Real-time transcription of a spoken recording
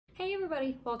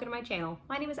everybody, welcome to my channel.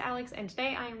 My name is Alex and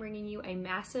today I am bringing you a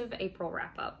massive April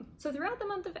wrap up. So throughout the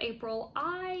month of April,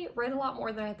 I read a lot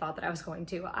more than I thought that I was going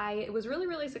to. I was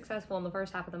really successful in the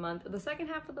first half of the month. The second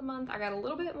half of the month, I got a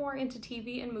little bit more into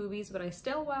TV and movies, but I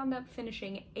still wound up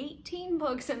finishing 18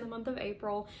 books in the month of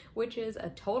April, which is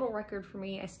a total record for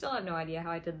me. I still have no idea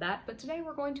how I did that, but today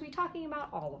we're going to be talking about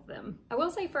all of them. I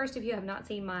will say first, if you have not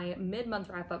seen my mid-month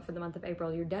wrap up for the month of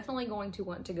April, you're definitely going to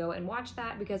want to go and watch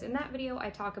that, because in that video I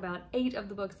talk about 8 of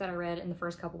the books that I read in the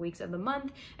first couple weeks of the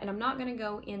month, and I'm not going to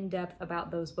go in depth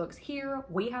about those books here.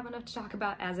 We have enough to talk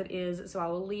about as it is, so I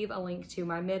will leave a link to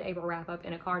my mid-April wrap up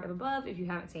in a card up above if you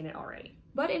haven't seen it already.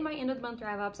 But in my end of the month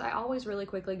wrap ups, I always really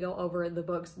quickly go over the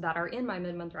books that are in my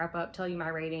mid-month wrap up, tell you my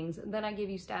ratings, then I give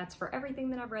you stats for everything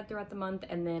that I've read throughout the month,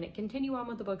 and then continue on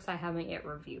with the books I haven't yet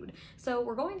reviewed. So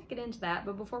we're going to get into that,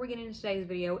 but before we get into today's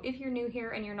video, if you're new here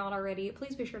and you're not already,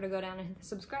 please be sure to go down and hit the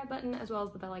subscribe button as well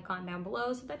as the bell icon down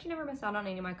below so that you never miss out on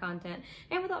any of my content.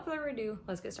 And without further ado,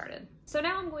 let's get started. So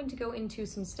now I'm going to go into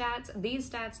some stats. These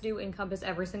stats do encompass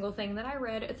every single thing that I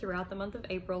read throughout the month of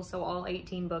April, so all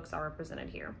 18 books are represented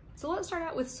here. So let's start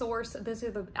out with source. This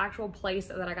is the actual place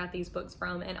that I got these books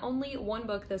from, and only one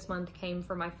book this month came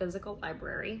from my physical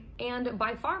library. And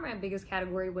by far my biggest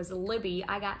category was Libby.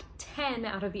 I got 10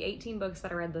 out of the 18 books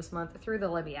that I read this month through the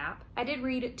Libby app. I did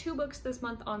read 2 books this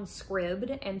month on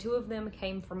Scribd, and 2 of them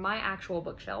came from my actual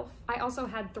bookshelf. I also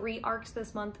had 3 ARCs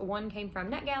this month. 1 came from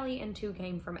NetGalley and 2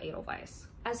 came from Edelweiss.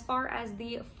 As far as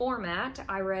the format,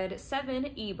 I read 7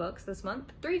 ebooks this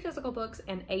month, 3 physical books,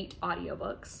 and 8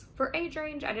 audiobooks. For age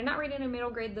range, I did not read in a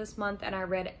middle grade this month, and I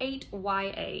read 8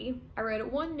 YA. I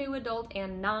read 1 new adult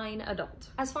and 9 adult.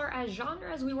 As far as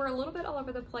genres, we were a little bit all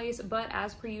over the place, but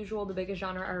as per usual, the biggest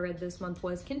genre I read this month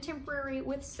was contemporary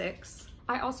with 6.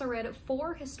 I also read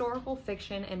 4 historical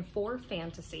fiction and 4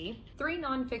 fantasy, 3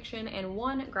 nonfiction, and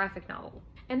 1 graphic novel.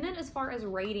 And then as far as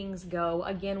ratings go,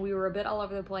 again, we were a bit all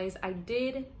over the place. I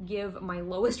did give my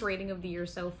lowest rating of the year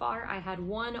so far. I had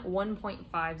 1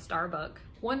 1.5 star book,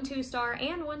 1 2-star,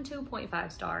 and 1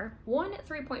 2.5 star, 1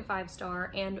 3.5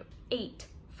 star, and 8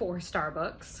 4-star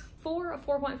books, 4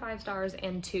 4.5 stars,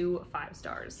 and 2 5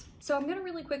 stars. So I'm gonna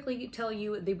really quickly tell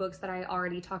you the books that I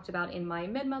already talked about in my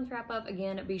mid-month wrap-up.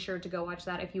 Again, be sure to go watch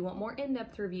that if you want more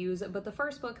in-depth reviews, but the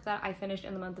first book that I finished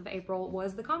in the month of April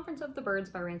was The Conference of the Birds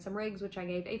by Ransom Riggs, which I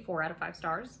gave a 4 out of 5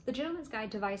 stars. The Gentleman's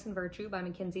Guide to Vice and Virtue by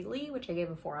Mackenzie Lee, which I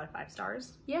gave a 4 out of 5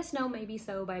 stars. Yes, No, Maybe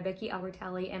So by Becky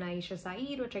Albertalli and Aisha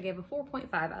Saeed, which I gave a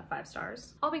 4.5 out of 5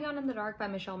 stars. I'll Be Gone in the Dark by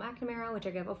Michelle McNamara, which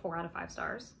I gave a 4 out of 5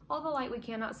 stars. All the Light We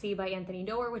Cannot See by Anthony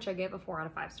Doerr, which I gave a 4 out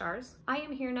of 5 stars. I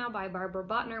Am Here Now by Barbara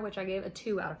Botner, which I gave a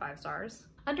 2 out of 5 stars.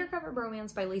 Undercover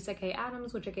Bromance by Lisa K.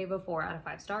 Adams, which I gave a 4 out of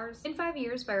 5 stars. In 5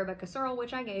 Years by Rebecca Searle,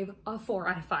 which I gave a 4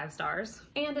 out of 5 stars.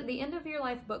 And The End of Your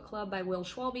Life Book Club by Will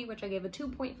Schwalbe, which I gave a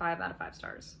 2.5 out of 5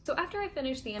 stars. So after I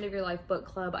finished The End of Your Life Book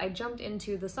Club, I jumped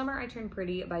into The Summer I Turned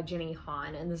Pretty by Jenny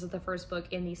Han, and this is the first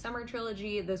book in the Summer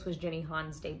trilogy. This was Jenny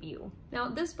Han's debut. Now,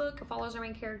 this book follows our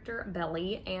main character,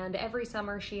 Belly, and every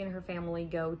summer she and her family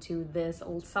go to this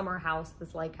summer house,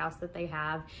 this lake house that they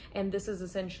have, and this is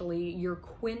essentially your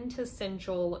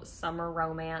quintessential summer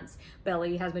romance.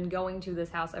 Belly has been going to this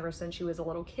house ever since she was a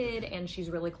little kid, and she's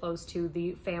really close to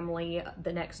the family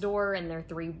the next door, and their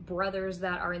 3 brothers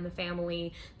that are in the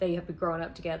family. They have grown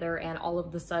up together, and all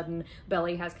of a sudden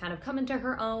Belly has kind of come into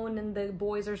her own, and the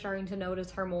boys are starting to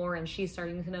notice her more, and she's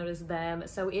starting to notice them.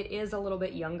 So it is a little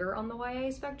bit younger on the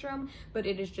YA spectrum, but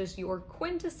it is just your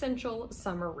quintessential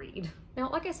summer read. Now,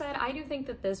 like I said, I do think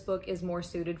that this book is more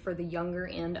suited for the younger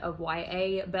end of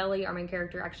YA. Belly, our main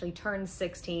character, actually turns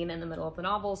 16 in the middle of the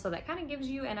novel, so that kind of gives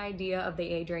you an idea of the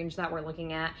age range that we're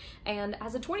looking at. And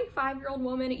as a 25-year-old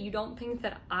woman, you don't think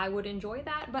that I would enjoy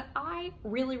that, but I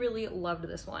really loved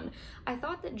this one. I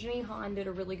thought that Jenny Han did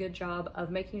a really good job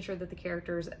of making sure that the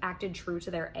characters acted true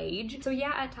to their age. So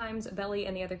yeah, at times, Belly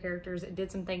and the other characters did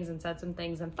some things and said some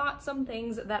things and thought some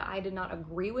things that I did not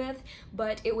agree with,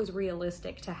 but it was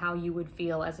realistic to how you would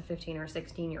feel as a 15 or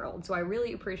 16-year-old. So I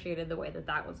really appreciated the way that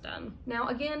that was done. Now,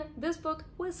 again, this book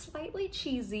was slightly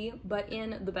cheesy, but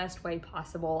in the best way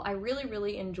possible. I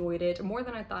really enjoyed it more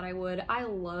than I thought I would. I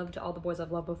loved All the Boys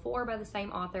I've Loved Before by the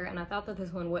same author, and I thought that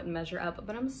this one wouldn't measure up,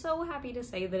 but I'm so happy to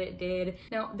say that it did.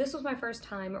 Now, this was my first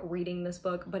time reading this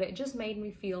book, but it just made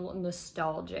me feel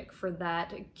nostalgic for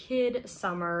that kid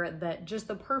summer, that just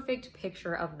the perfect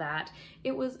picture of that.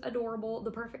 It was adorable,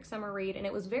 the perfect summer read, and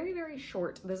it was very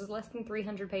short. This is less than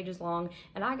 300 pages long,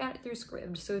 and I got it through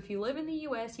Scribd. So if you live in the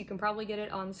US, you can probably get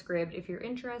it on Scribd if you're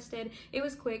interested. It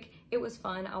was quick, it was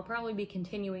fun. I'll probably be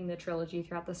continuing the trilogy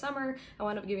throughout the summer. I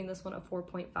wound up giving this one a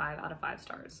 4.5 out of 5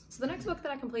 stars. So the next book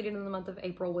that I completed in the month of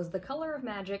April was The Color of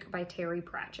Magic by Terry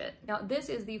Pratchett. Now, this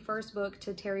is the first book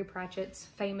to Terry Pratchett's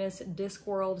famous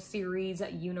Discworld series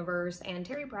universe, and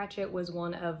Terry Pratchett was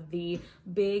one of the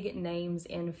big names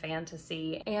in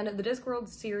fantasy. And the Discworld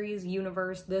series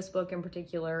universe, this book in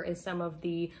particular, is some of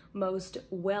the most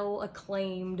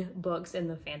well-acclaimed books in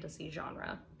the fantasy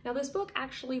genre. Now, this book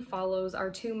actually follows our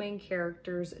two main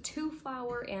characters,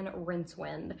 Twoflower and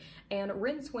Rincewind. And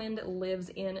Rincewind lives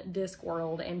in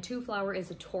Discworld, and Twoflower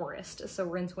is a tourist, so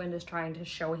Rincewind is trying to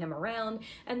show him around,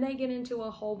 and they get into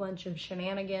a whole bunch of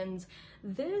shenanigans.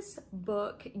 This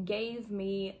book gave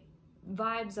me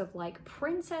vibes of like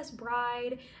Princess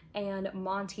Bride and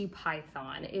Monty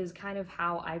Python is kind of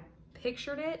how I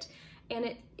pictured it. And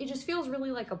it just feels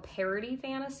really like a parody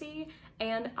fantasy,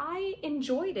 and I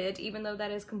enjoyed it, even though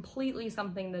that is completely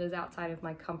something that is outside of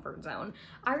my comfort zone.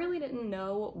 I really didn't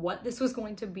know what this was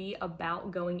going to be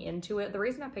about going into it. The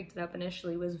reason I picked it up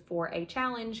initially was for a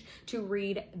challenge to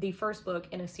read the first book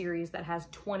in a series that has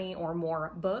 20 or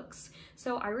more books.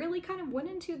 So I really kind of went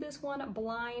into this one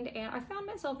blind, and I found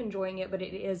myself enjoying it, but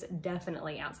it is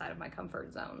definitely outside of my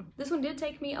comfort zone. This one did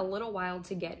take me a little while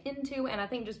to get into, and I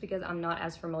think just because I'm not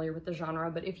as familiar with the genre,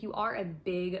 but if you are a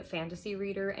big fantasy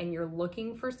reader and you're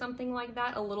looking for something like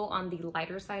that, a little on the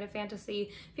lighter side of fantasy,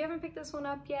 if you haven't picked this one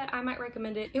up yet, I might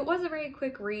recommend it. It was a very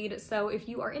quick read, so if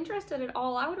you are interested at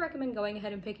all, I would recommend going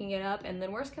ahead and picking it up, and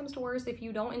then worst comes to worst, if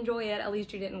you don't enjoy it, at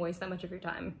least you didn't waste that much of your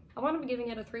time. I wound up giving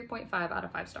it a 3.5 out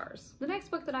of 5 stars. The next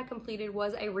book that I completed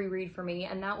was a reread for me,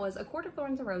 and that was A Court of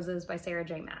Thorns and Roses by Sarah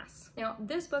J. Maas. Now,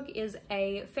 this book is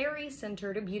a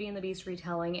fairy-centered Beauty and the Beast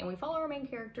retelling, and we follow our main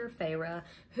character, Feyre,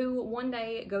 who one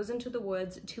day goes into the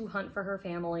woods to hunt for her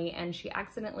family, and she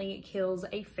accidentally kills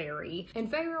a fairy. And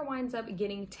Feyre winds up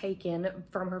getting taken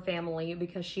from her family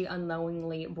because she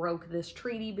unknowingly broke this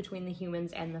treaty between the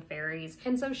humans and the fairies.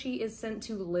 And so she is sent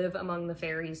to live among the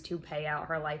fairies to pay out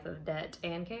her life of debt,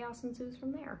 and chaos ensues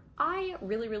from there. I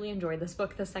really enjoyed this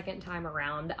book the second time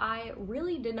around. I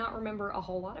really did not remember a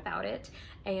whole lot about it,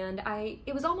 and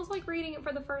it was almost like reading it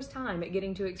for the first time,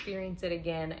 getting to experience it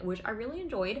again, which I really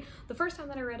enjoyed. The first time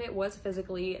that I read it was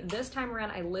physically. This time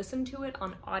around I listened to it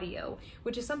on audio,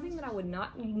 which is something that I would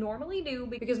not normally do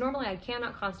because normally I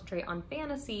cannot concentrate on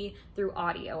fantasy through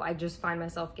audio. I just find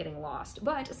myself getting lost.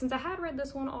 But since I had read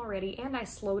this one already and I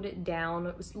slowed it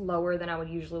down lower than I would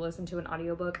usually listen to an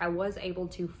audiobook, I was able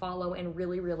to follow and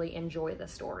really enjoy the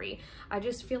story. I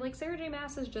just feel like Sarah J.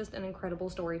 Maas is just an incredible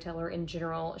storyteller in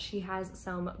general. She has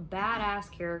some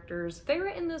badass characters.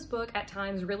 Feyre in this book at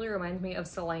times really reminds me of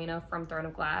Selena from Throne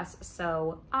of Glass,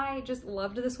 so I just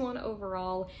loved this one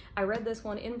overall. I read this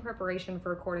one in preparation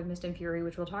for A Court of Mist and Fury,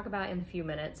 which we'll talk about in a few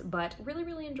minutes, but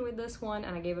really enjoyed this one,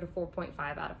 and I gave it a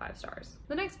 4.5 out of 5 stars.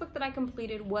 The next book that I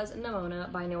completed was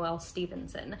Nimona by Noelle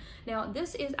Stevenson. Now,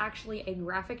 this is actually a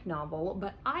graphic novel,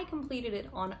 but I completed it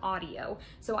on audio,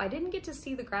 so I didn't get to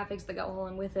see the graphics that go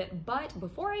along with it, but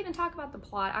before I even talk about the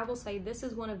plot, I will say this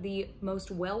is one of the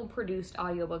most well-produced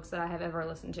audiobooks that I have ever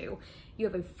listened to. You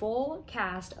have a full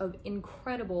cast of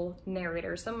incredible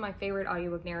narrators. Some of my favorite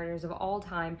audiobook narrators of all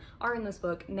time are in this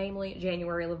book, namely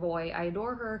January LaVoy. I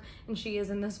adore her, and she is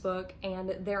in this book,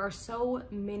 and there are so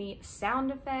many sound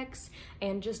effects,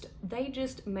 and they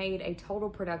just made a total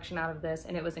production out of this,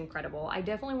 and it was incredible. I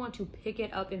definitely want to pick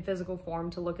it up in physical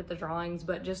form to look at the drawings,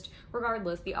 but just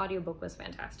regardless, the audiobook was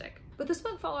fantastic. But this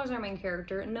book follows our main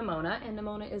character, Nimona, and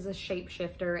Nimona is a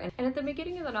shapeshifter, and at the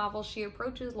beginning of the novel, she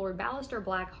approaches Lord Ballister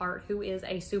Blackheart, who is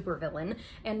a supervillain,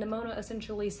 and Nimona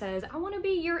essentially says, I want to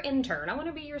be your intern, I want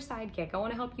to be your sidekick, I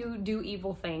want to help you do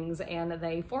evil things, and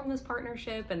they form this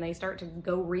partnership, and they start to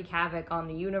go wreak havoc on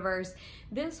the universe.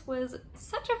 This was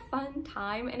such a fun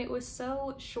time, and it was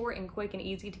so short and quick and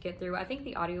easy to get through. I think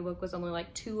the audiobook was only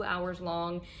like 2 hours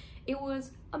long. It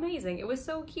was amazing. It was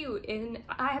so cute, and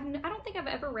I don't think I've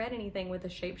ever read anything with a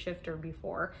shapeshifter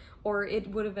before, or it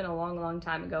would have been a long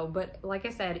time ago. But like I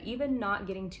said, even not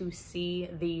getting to see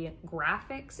the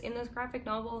graphics in this graphic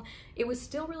novel, it was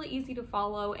still really easy to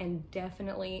follow and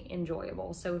definitely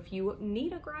enjoyable. So if you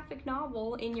need a graphic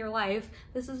novel in your life,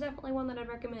 this is definitely one that I'd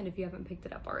recommend if you haven't picked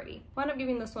it up already. I wound up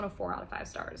giving this one a 4 out of 5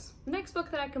 stars. The next book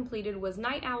that I completed was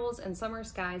Night Owls and Summer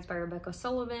Skies by Rebecca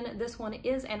Sullivan. This one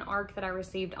is an ARC that I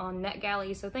received on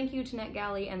NetGalley, so thank you to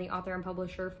NetGalley and the author and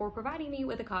publisher for providing me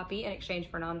with a copy in exchange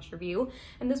for an honest review,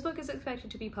 and this book is expected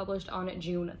to be published on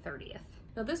June 30th.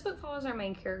 Now this book follows our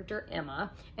main character,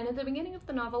 Emma, and at the beginning of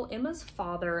the novel, Emma's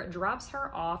father drops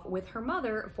her off with her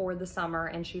mother for the summer,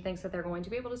 and she thinks that they're going to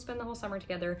be able to spend the whole summer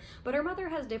together, but her mother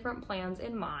has different plans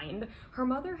in mind. Her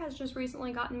mother has just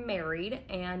recently gotten married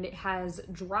and has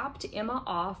dropped Emma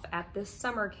off at this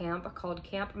summer camp called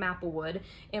Camp Maplewood.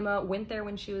 Emma went there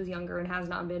when she was younger and has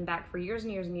not been back for years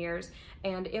and years and years,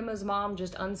 and Emma's mom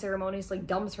just unceremoniously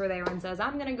dumps her there and says,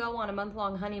 "I'm gonna go on a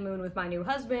month-long honeymoon with my new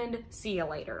husband, see you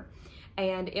later."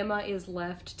 And Emma is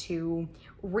left to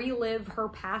relive her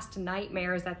past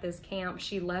nightmares at this camp.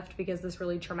 She left because this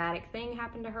really traumatic thing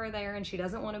happened to her there, and she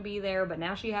doesn't want to be there, but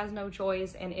now she has no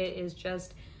choice, and it is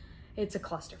just, it's a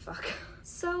clusterfuck.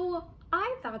 So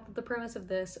I thought that the premise of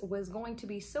this was going to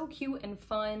be so cute and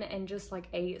fun and just like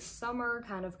a summer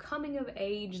kind of coming of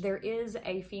age. There is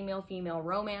a female-female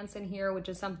romance in here, which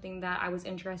is something that I was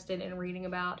interested in reading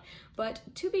about. But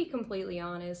to be completely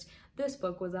honest, this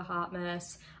book was a hot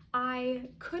mess.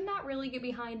 I could not really get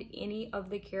behind any of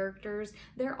the characters.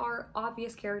 There are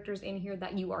obvious characters in here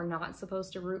that you are not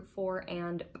supposed to root for,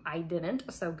 and I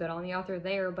didn't, so good on the author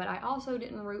there, but I also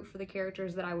didn't root for the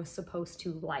characters that I was supposed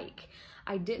to like.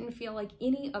 I didn't feel like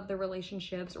any of the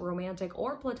relationships, romantic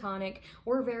or platonic,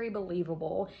 were very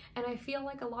believable, and I feel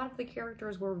like a lot of the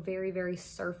characters were very, very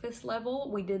surface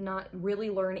level. We did not really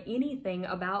learn anything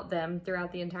about them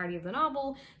throughout the entirety of the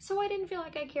novel, so I didn't feel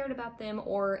like I cared about them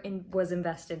or was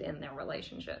invested in their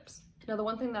relationships. Now, the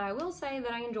one thing that I will say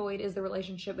that I enjoyed is the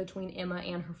relationship between Emma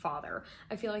and her father.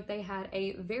 I feel like they had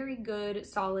a very good,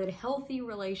 solid, healthy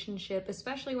relationship,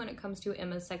 especially when it comes to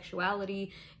Emma's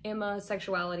sexuality. Emma's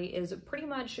sexuality is pretty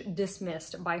much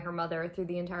dismissed by her mother through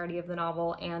the entirety of the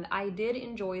novel, and I did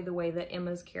enjoy the way that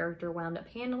Emma's character wound up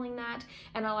handling that,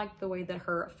 and I liked the way that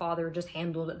her father just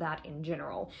handled that in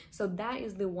general. So that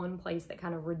is the one place that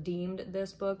kind of redeemed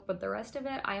this book, but the rest of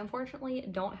it, I unfortunately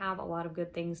don't have a lot of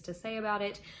good things to say about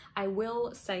it. I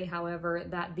will say, however,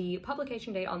 that the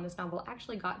publication date on this novel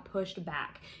actually got pushed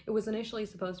back. It was initially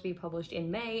supposed to be published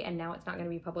in May, and now it's not going to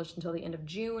be published until the end of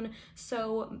June,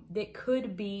 so it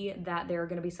could be that there are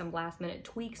going to be some last-minute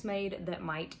tweaks made that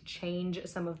might change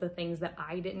some of the things that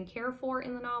I didn't care for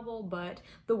in the novel, but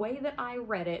the way that I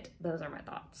read it, those are my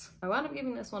thoughts. I wound up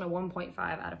giving this one a 1.5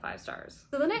 out of 5 stars.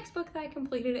 So the next book that I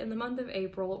completed in the month of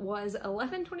April was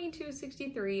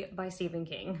 11/22/63 by Stephen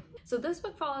King. So this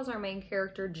book follows our main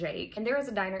character, Jake, and there is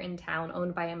a diner in town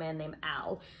owned by a man named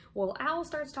Al. Well, Al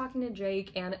starts talking to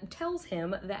Jake and tells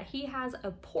him that he has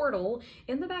a portal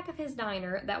in the back of his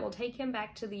diner that will take him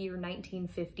back to the year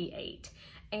 1958.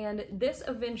 And this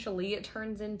eventually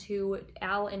turns into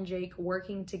Al and Jake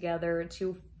working together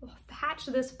to hatch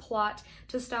this plot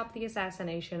to stop the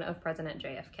assassination of President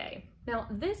JFK. Now,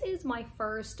 this is my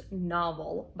first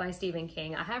novel by Stephen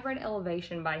King. I have read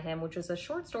Elevation by him, which is a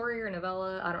short story or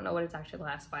novella. I don't know what it's actually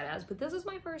classified as, but this is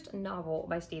my first novel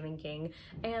by Stephen King,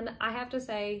 and I have to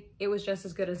say, it was just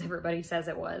as good as everybody says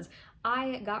it was.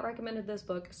 I got recommended this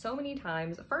book so many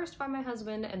times, first by my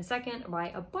husband, and second by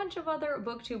a bunch of other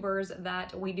booktubers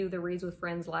that we do the Reads with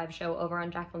Friends live show over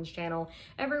on Jacqueline's channel.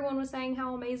 Everyone was saying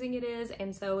how amazing it is,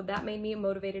 and so that made me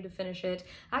motivated to finish it.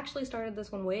 I actually started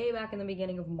this one way back in the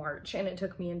beginning of March, and it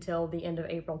took me until the end of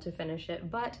April to finish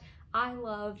it, but I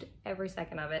loved every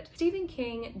second of it. Stephen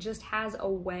King just has a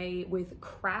way with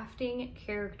crafting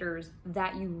characters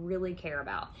that you really care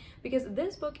about, because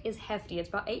this book is hefty. It's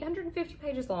about 850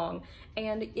 pages long,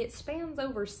 and it spans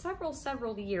over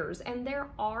several years, and there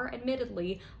are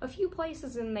admittedly a few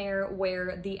places in there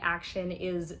where the action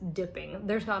is dipping.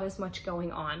 There's not as much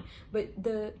going on, but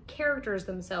the characters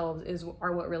themselves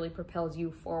are what really propels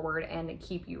you forward and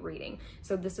keep you reading.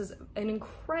 So this is an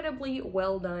incredibly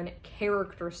well done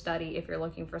character study if you're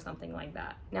looking for something like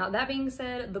that. Now, that being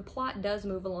said, the plot does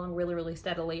move along really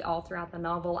steadily all throughout the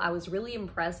novel. I was really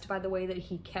impressed by the way that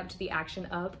he kept the action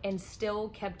up and still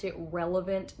kept it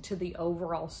relevant to the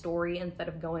overall story instead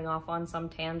of going off on some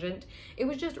tangent. It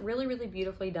was just really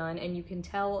beautifully done, and you can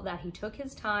tell that he took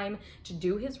his time to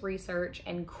do his research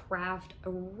and craft a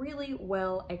really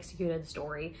well executed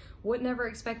story. Would never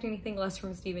expect anything less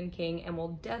from Stephen King, and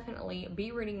will definitely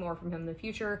be reading more from him in the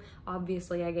future.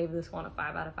 Obviously, I gave this one a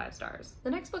 5 out of 5 stars.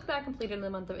 The next book that I completed in the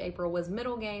month of April was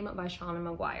Middle Game by Seanan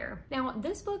McGuire. Now,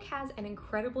 this book has an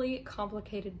incredibly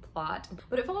complicated plot,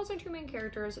 but it follows our two main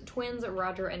characters, twins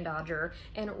Roger and Dodger,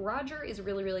 and Roger is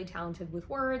really, really talented with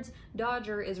words,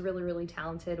 Dodger is really, really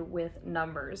talented with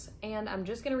numbers. And I'm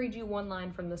just gonna read you one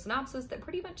line from the synopsis that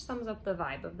pretty much sums up the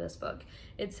vibe of this book.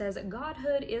 It says,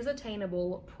 "Godhood is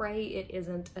attainable, pray it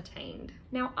isn't attained."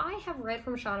 Now, I have read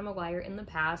from Shauna Maguire in the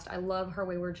past. I love her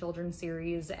Wayward Children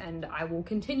series, and I will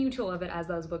continue to love it as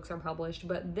those books are published,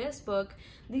 but this book,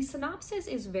 the synopsis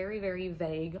is very, very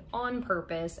vague on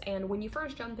purpose, and when you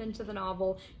first jump into the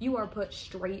novel, you are put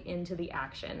straight into the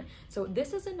action. So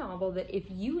this is a novel that if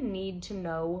you need to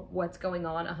know what's going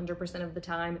on 100% of the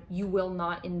time, you will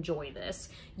not enjoy this.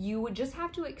 You just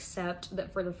have to accept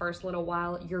that for the first little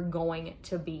while, you're going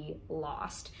to be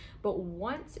lost. But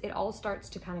once it all starts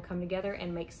to kind of come together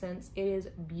and make sense, it is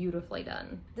beautifully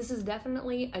done. This is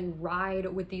definitely a ride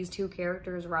with these two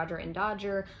characters, Roger and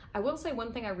Dodger. I will say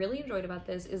one thing I really enjoyed about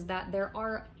this is that there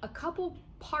are a couple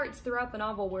parts throughout the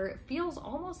novel where it feels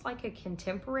almost like a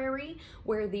contemporary,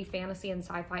 where the fantasy and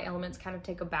sci-fi elements kind of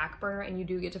take a back burner and you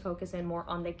do get to focus in more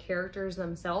on the characters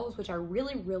themselves, which I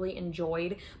really, really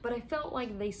enjoyed, but I felt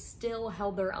like they still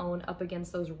held their own up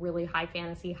against those really high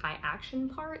fantasy, high action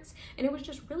parts, and it was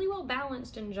just really well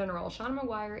balanced in general. Shauna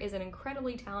Maguire is an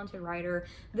incredibly talented writer.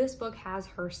 This book has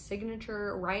her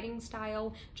signature writing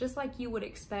style, just like you would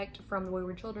expect from the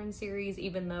Wayward Children series,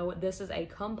 even though this is a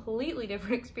completely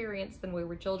different experience than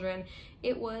Wayward Children.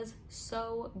 It was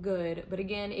so good. But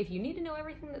again, if you need to know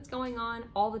everything that's going on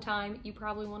all the time, you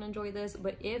probably won't enjoy this.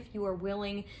 But if you are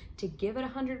willing to give it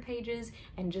 100 pages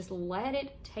and just let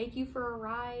it take you for a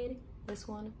ride, this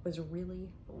one was really,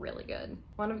 really good.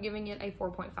 Wound up giving it a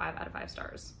 4.5 out of 5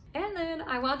 stars. And then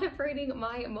I wound up reading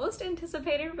my most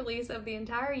anticipated release of the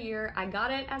entire year. I got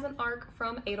it as an ARC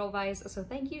from Edelweiss, so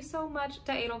thank you so much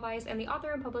to Edelweiss and the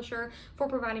author and publisher for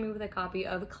providing me with a copy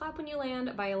of Clap When You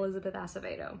Land by Elizabeth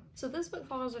Acevedo. So this book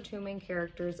follows our two main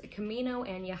characters, Camino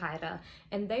and Yahaira,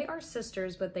 and they are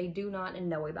sisters, but they do not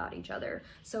know about each other.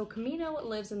 So Camino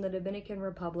lives in the Dominican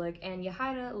Republic and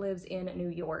Yahaira lives in New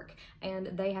York, and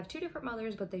they have two different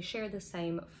mothers, but they share the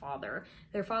same father.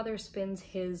 Their father spends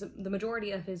the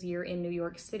majority of his year in New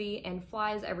York City and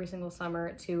flies every single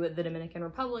summer to the Dominican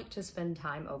Republic to spend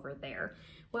time over there.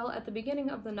 Well, at the beginning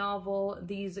of the novel,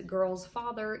 these girls'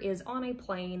 father is on a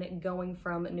plane going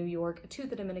from New York to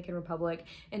the Dominican Republic,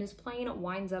 and his plane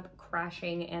winds up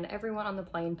crashing and everyone on the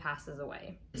plane passes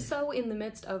away. So in the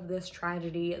midst of this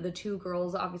tragedy, the two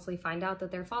girls obviously find out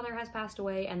that their father has passed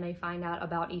away, and they find out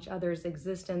about each other's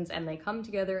existence, and they come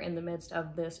together in the midst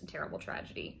of this terrible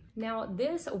tragedy. Now,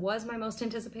 this was my most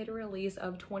anticipated release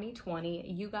of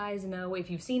 2020. You guys know, if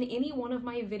you've seen any one of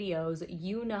my videos,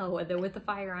 you know that With the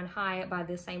Fire on High by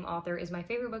this same author is my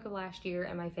favorite book of last year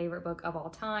and my favorite book of all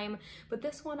time. But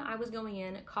this one, I was going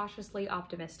in cautiously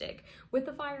optimistic. With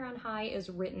the Fire on High is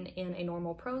written in a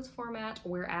normal prose format,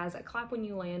 whereas Clap When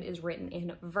You Land is written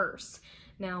in verse.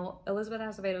 Now, Elizabeth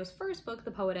Acevedo's first book,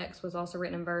 The Poet X, was also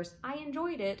written in verse. I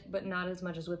enjoyed it, but not as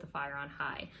much as With the Fire on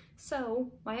High.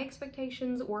 So my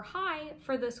expectations were high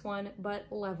for this one, but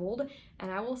leveled,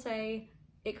 and I will say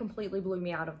it completely blew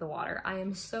me out of the water. I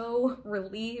am so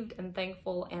relieved and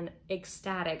thankful and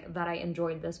ecstatic that I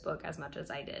enjoyed this book as much as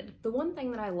I did. The one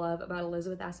thing that I love about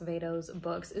Elizabeth Acevedo's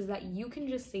books is that you can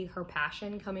just see her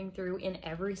passion coming through in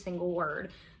every single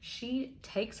word. She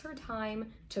takes her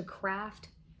time to craft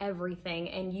everything,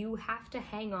 and you have to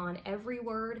hang on every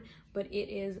word, but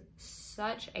it is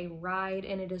such a ride,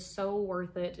 and it is so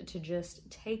worth it to just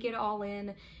take it all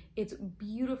in. It's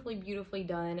beautifully, beautifully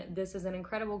done. This is an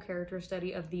incredible character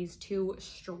study of these two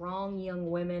strong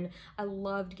young women. I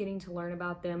loved getting to learn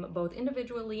about them both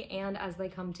individually and as they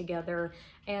come together.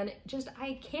 And just,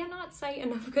 I cannot say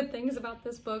enough good things about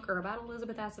this book or about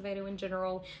Elizabeth Acevedo in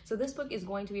general. So this book is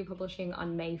going to be publishing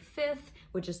on May 5th,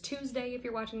 which is Tuesday if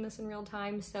you're watching this in real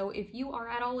time. So if you are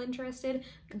at all interested,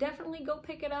 definitely go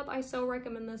pick it up. I so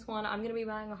recommend this one. I'm gonna be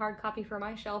buying a hard copy for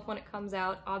my shelf when it comes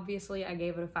out. Obviously, I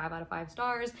gave it a 5 out of 5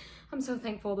 stars. I'm so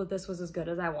thankful that this was as good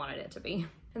as I wanted it to be.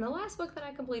 And the last book that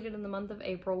I completed in the month of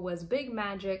April was Big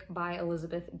Magic by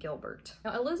Elizabeth Gilbert.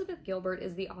 Now, Elizabeth Gilbert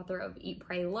is the author of Eat,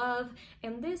 Pray, Love,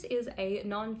 and this is a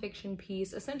nonfiction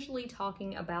piece essentially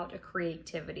talking about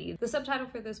creativity. The subtitle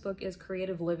for this book is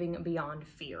Creative Living Beyond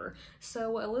Fear.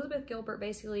 So Elizabeth Gilbert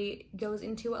basically goes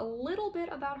into a little bit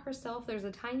about herself. There's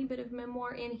a tiny bit of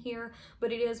memoir in here,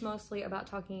 but it is mostly about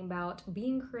talking about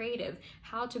being creative,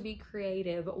 how to be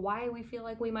creative, why we feel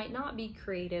like we might not be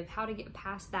creative, how to get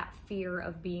past that fear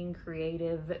of being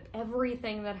creative,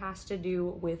 everything that has to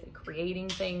do with creating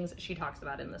things she talks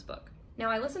about in this book. Now,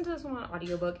 I listened to this one on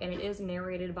audiobook, and it is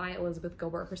narrated by Elizabeth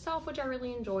Gilbert herself, which I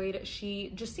really enjoyed.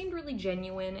 She just seemed really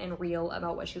genuine and real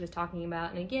about what she was talking about,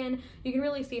 and again, you can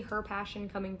really see her passion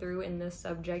coming through in this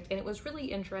subject, and it was really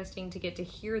interesting to get to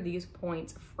hear these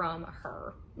points from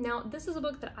her. Now, this is a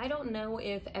book that I don't know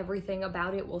if everything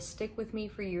about it will stick with me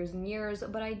for years and years,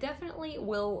 but I definitely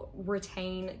will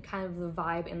retain kind of the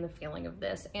vibe and the feeling of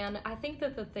this. And I think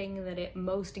that the thing that it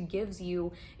most gives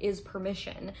you is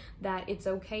permission, that it's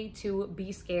okay to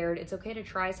be scared, it's okay to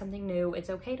try something new, it's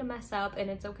okay to mess up, and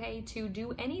it's okay to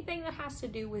do anything that has to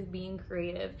do with being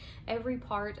creative. Every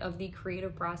part of the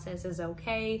creative process is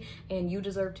okay, and you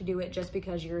deserve to do it just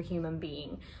because you're a human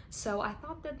being. So I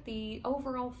thought that the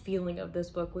overall feeling of this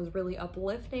book was really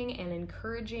uplifting and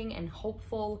encouraging and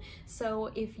hopeful. So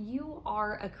if you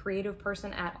are a creative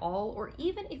person at all, or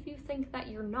even if you think that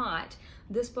you're not,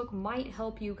 this book might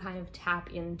help you kind of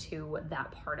tap into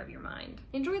that part of your mind.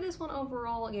 Enjoy this one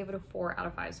overall. I gave it a 4 out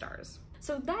of 5 stars.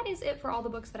 So that is it for all the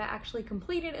books that I actually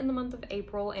completed in the month of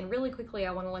April, and really quickly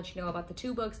I want to let you know about the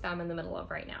 2 books that I'm in the middle of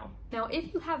right now. Now,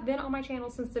 if you have been on my channel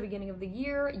since the beginning of the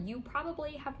year, you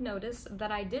probably have noticed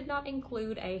that I did not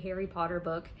include a Harry Potter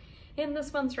book in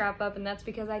this month's wrap up, and that's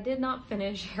because I did not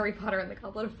finish Harry Potter and the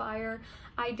Goblet of Fire.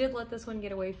 I did let this one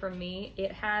get away from me.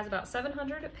 It has about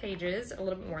 700 pages, a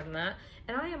little bit more than that,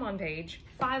 and I am on page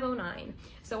 509.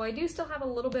 So I do still have a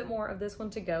little bit more of this one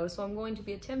to go, so I'm going to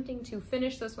be attempting to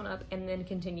finish this one up and then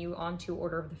continue on to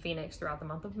Order of the Phoenix throughout the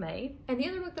month of May. And the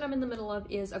other book that I'm in the middle of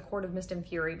is A Court of Mist and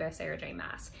Fury by Sarah J.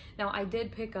 Maas. Now, I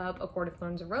did pick up A Court of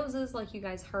Thorns and Roses, like you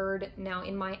guys heard. Now,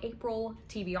 in my April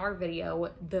TBR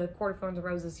video, the Court of Thorns and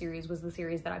Roses series was the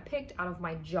series that I picked out of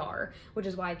my jar, which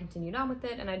is why I continued on with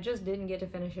it, and I just didn't get to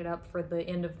finish it up for the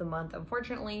end of the month,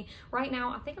 unfortunately. Right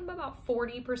now, I think I'm about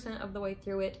 40% of the way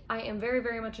through it. I am very,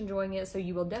 very much enjoying it, so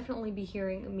you will definitely be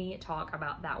hearing me talk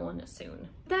about that one soon.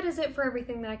 That is it for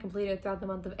everything that I completed throughout the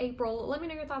month of April. Let me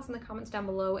know your thoughts in the comments down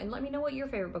below, and let me know what your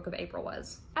favorite book of April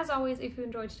was. As always, if you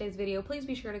enjoyed today's video, please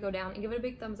be sure to go down and give it a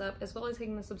big thumbs up, as well as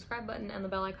hitting the subscribe button and the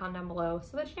bell icon down below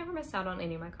so that you never miss out on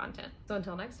any of my content. So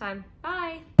until next time,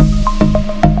 bye!